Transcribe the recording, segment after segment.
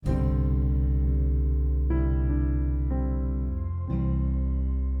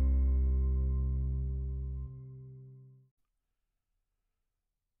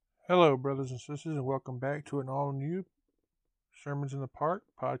Hello, brothers and sisters, and welcome back to an all new Sermons in the Park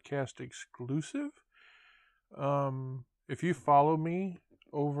podcast exclusive. If you follow me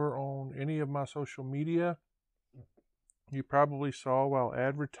over on any of my social media, you probably saw while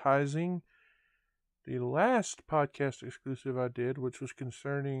advertising the last podcast exclusive I did, which was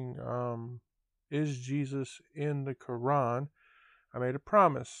concerning is Jesus in the Quran. I made a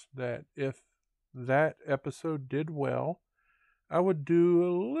promise that if that episode did well, I would do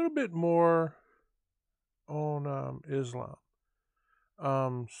a little bit more on Islam.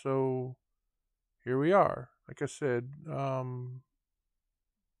 So here we are. Like I said,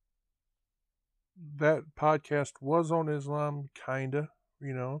 that podcast was on Islam, kinda.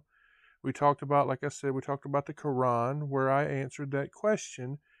 You know, we talked about, like I said, we talked about the Quran, where I answered that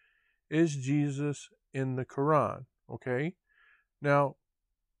question: is Jesus in the Quran? Okay. Now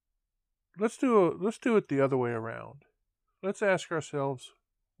let's do it the other way around. Let's ask ourselves,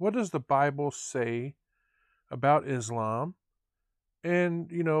 what does the Bible say about Islam? And,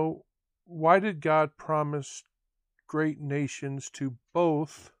 why did God promise great nations to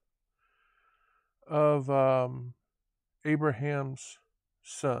both of Abraham's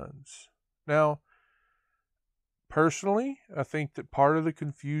sons? Now, personally, I think that part of the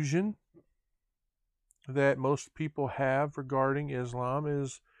confusion that most people have regarding Islam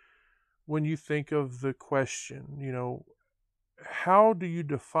is when you think of the question, how do you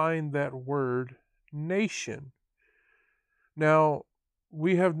define that word nation? Now,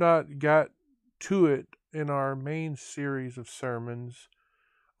 we have not got to it in our main series of sermons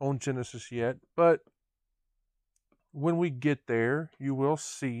on Genesis yet, but when we get there, you will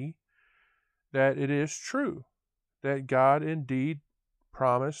see that it is true that God indeed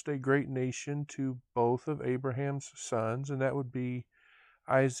promised a great nation to both of Abraham's sons, and that would be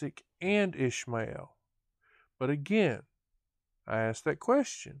Isaac and Ishmael. But again, I ask that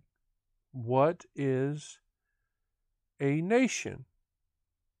question: what is a nation?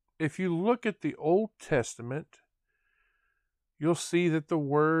 If you look at the Old Testament, you'll see that the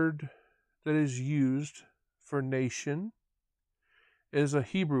word that is used for nation is a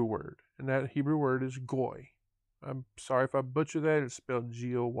Hebrew word, and that Hebrew word is goy. I'm sorry if I butcher that, it's spelled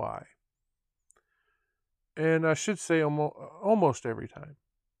G-O-Y. And I should say almost every time.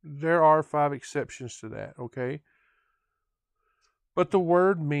 There are 5 exceptions to that, okay? But the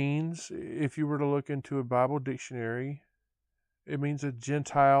word means, if you were to look into a Bible dictionary, it means a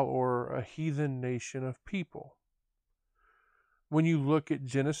Gentile or a heathen nation of people. When you look at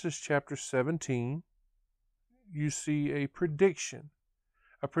Genesis chapter 17, you see a prediction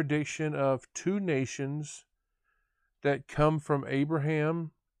of 2 nations that come from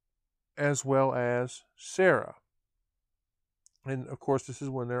Abraham as well as Sarah. And of course, this is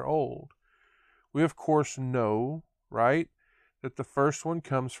when they're old. We of course know, right, that the first one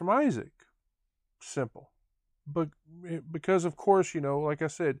comes from Isaac. Simple. But because of course, like I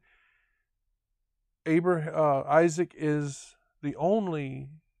said, Isaac is the only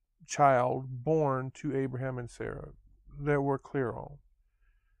child born to Abraham and Sarah that we're clear on.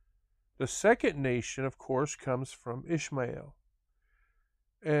 The second nation, of course, comes from Ishmael.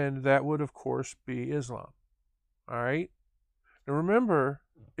 And that would, of course, be Islam. All right? Now remember,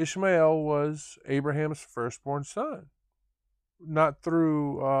 Ishmael was Abraham's firstborn son. Not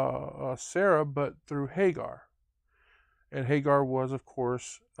through Sarah, but through Hagar. And Hagar was, of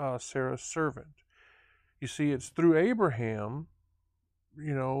course, Sarah's servant. You see, it's through Abraham,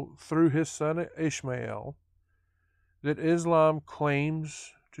 through his son Ishmael, that Islam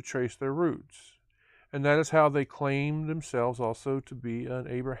claims to trace their roots. And that is how they claim themselves also to be an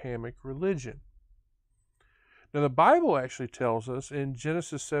Abrahamic religion. Now, the Bible actually tells us in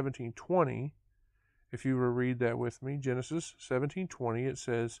Genesis 17:20, if you will read that with me, Genesis 17:20, it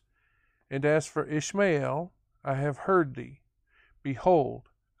says, "And as for Ishmael, I have heard thee. Behold,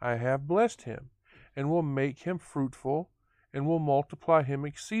 I have blessed him, and will make him fruitful, and will multiply him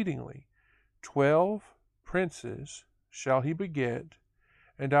exceedingly. 12 princes shall he beget,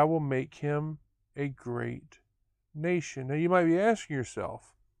 and I will make him a great nation." Now you might be asking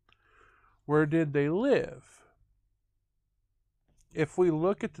yourself, where did they live? If we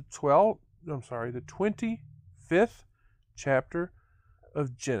look at the 25th chapter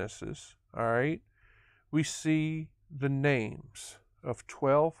of Genesis, all right, we see the names of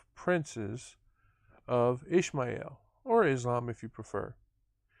 12 princes of Ishmael, or Islam if you prefer.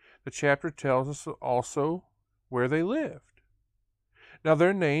 The chapter tells us also where they lived. Now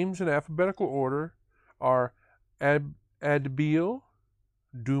their names in alphabetical order are Adbeel,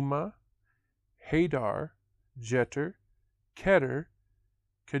 Duma, Hadar, Jeter, Keter,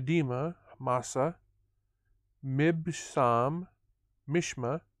 Kedema, Massa, Mibsam,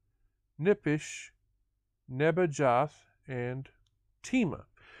 Mishma, Nippish, Nebajoth, and Tema.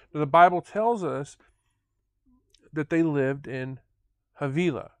 Now, the Bible tells us that they lived in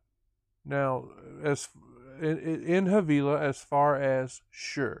Havilah. Now, as in Havilah, as far as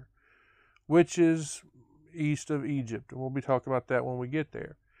Shur, which is east of Egypt, and we'll be talking about that when we get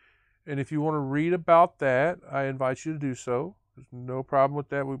there. And if you want to read about that, I invite you to do so. There's no problem with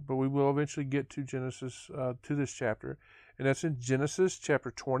that, but we will eventually get to Genesis, to this chapter. And that's in Genesis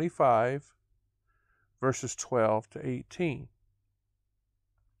chapter 25, verses 12 to 18.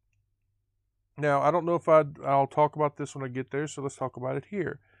 Now, I don't know if I'll talk about this when I get there, so let's talk about it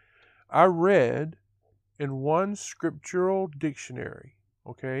here. I read in one scriptural dictionary,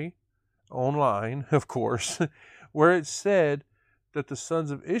 okay, online, of course, where it said that the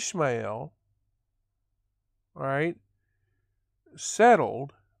sons of Ishmael, all right,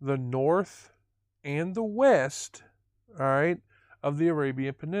 settled the north and the west, all right, of the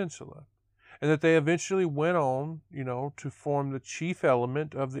Arabian Peninsula. And that they eventually went on, to form the chief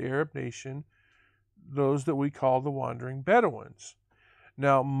element of the Arab nation, those that we call the wandering Bedouins.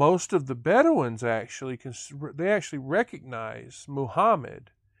 Now, most of the Bedouins actually recognize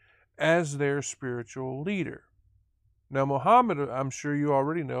Muhammad as their spiritual leader. Now, Muhammad, I'm sure you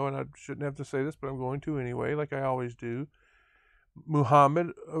already know, and I shouldn't have to say this, but I'm going to anyway, like I always do.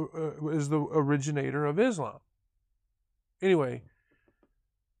 Muhammad is the originator of Islam. Anyway,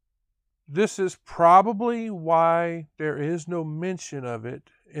 this is probably why there is no mention of it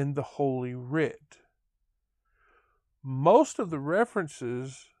in the Holy Writ. Most of the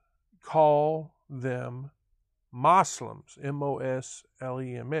references call them Moslems,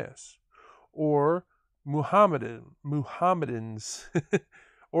 Moslems, or Muhammadans,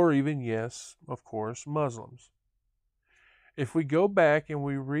 or even, yes, of course, Muslims. If we go back and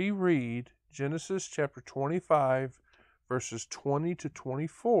we reread Genesis chapter 25, verses 20 to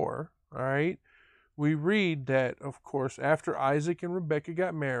 24, all right, we read that, of course, after Isaac and Rebekah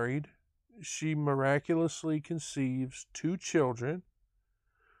got married, she miraculously conceives 2 children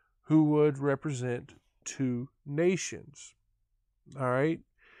who would represent 2 nations. All right?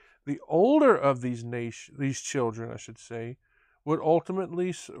 The older of these children, I should say, would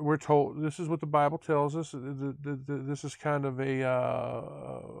ultimately, we're told, this is what the Bible tells us, this is kind of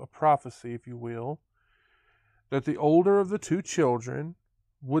a prophecy, if you will, that the older of the 2 children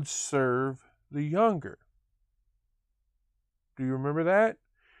would serve the younger. Do you remember that?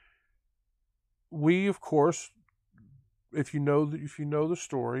 We, of course, if you know the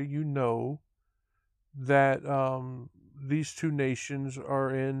story, you know that these 2 nations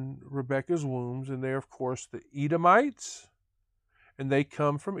are in Rebekah's wombs, and they're, of course, the Edomites, and they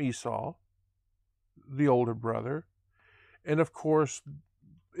come from Esau, the older brother, and, of course,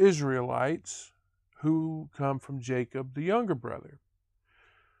 Israelites, who come from Jacob, the younger brother.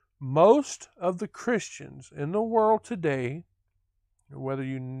 Most of the Christians in the world today, whether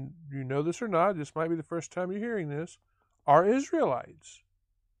you know this or not, this might be the first time you're hearing this, are Israelites.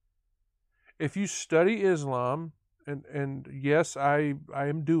 If you study Islam, and yes, I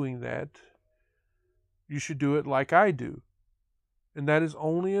am doing that, you should do it like I do. And that is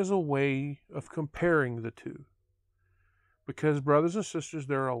only as a way of comparing the two. Because, brothers and sisters,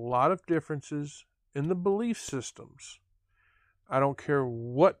 there are a lot of differences in the belief systems. I don't care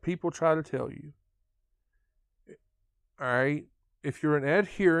what people try to tell you. All right? If you're an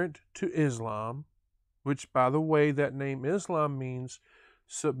adherent to Islam, which, by the way, that name Islam means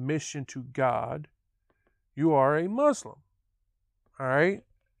submission to God, you are a Muslim. All right?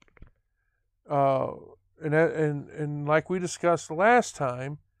 And like we discussed last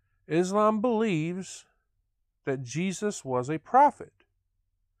time, Islam believes that Jesus was a prophet.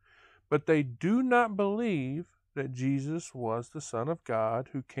 But they do not believe that Jesus was the Son of God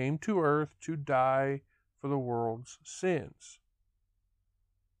who came to earth to die for the world's sins.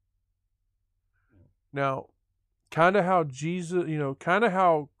 Now, kind of how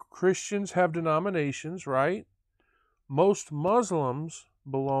how Christians have denominations, right? Most Muslims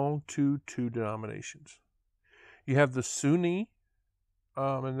belong to 2 denominations. You have the Sunni,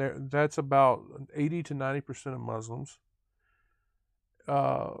 and that's about 80 to 90% of Muslims.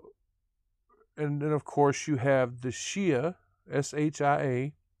 And then, of course, you have the Shia,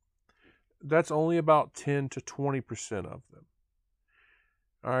 Shia. That's only about 10 to 20% of them.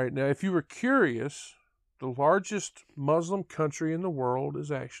 All right, now if you were curious, the largest Muslim country in the world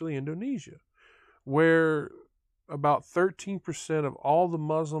is actually Indonesia, where about 13% of all the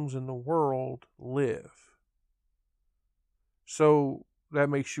Muslims in the world live. So that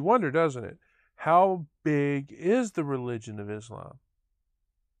makes you wonder, doesn't it? How big is the religion of Islam?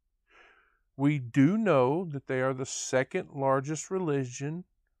 We do know that they are the second largest religion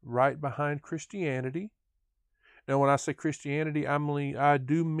right behind Christianity. Now, when I say Christianity, I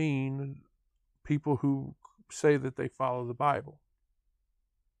do mean people who say that they follow the Bible.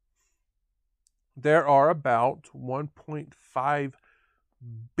 There are about 1.5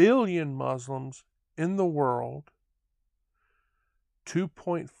 billion Muslims in the world.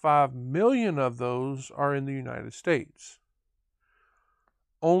 2.5 million of those are in the United States.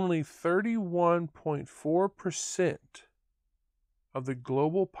 Only 31.4% of the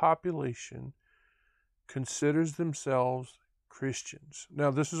global population considers themselves Christians.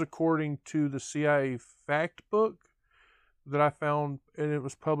 Now, this is according to the CIA fact book that I found, and it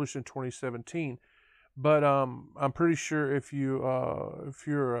was published in 2017. But I'm pretty sure if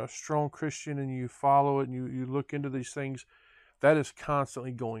you're a strong Christian and you follow it and you look into these things, that is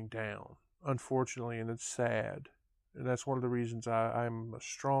constantly going down, unfortunately, and it's sad. And that's one of the reasons I'm a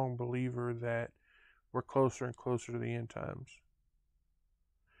strong believer that we're closer and closer to the end times.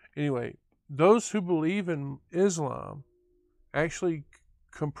 Anyway, those who believe in Islam actually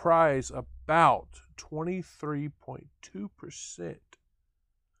comprise about 23.2%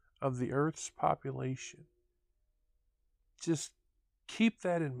 of the Earth's population. Just keep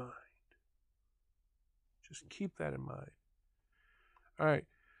that in mind. Just keep that in mind. All right.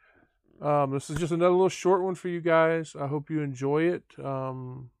 This is just another little short one for you guys. I hope you enjoy it.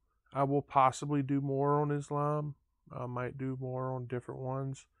 I will possibly do more on Islam. I might do more on different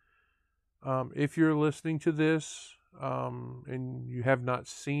ones. If you're listening to this and you have not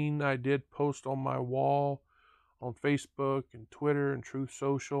seen, I did post on my wall on Facebook and Twitter and Truth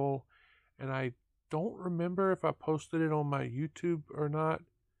Social, and I don't remember if I posted it on my YouTube or not.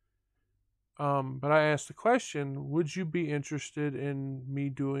 But I asked the question, would you be interested in me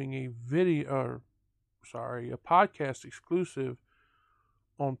doing a podcast exclusive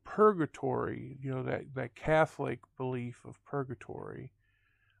on purgatory, that Catholic belief of purgatory.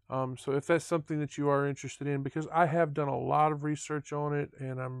 So if that's something that you are interested in, because I have done a lot of research on it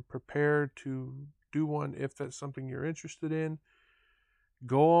and I'm prepared to do one if that's something you're interested in,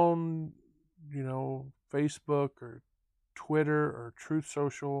 go on, Facebook or Twitter or Truth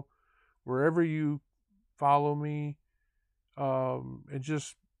Social, wherever you follow me, and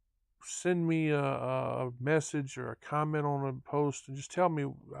just send me a message or a comment on a post and just tell me.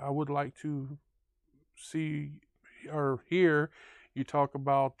 I would like to see or hear you talk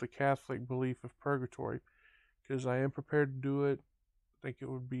about the Catholic belief of purgatory, because I am prepared to do it. I think it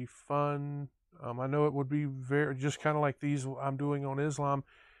would be fun. I know it would be just kind of like these I'm doing on Islam.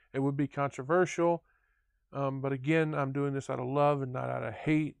 It would be controversial. But again, I'm doing this out of love and not out of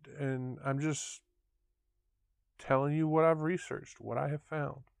hate. And I'm just telling you what I've researched, what I have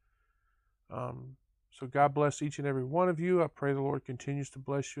found. So God bless each and every one of you. I pray the Lord continues to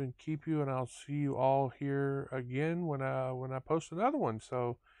bless you and keep you. And I'll see you all here again when I post another one.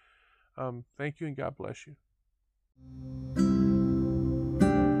 So thank you and God bless you.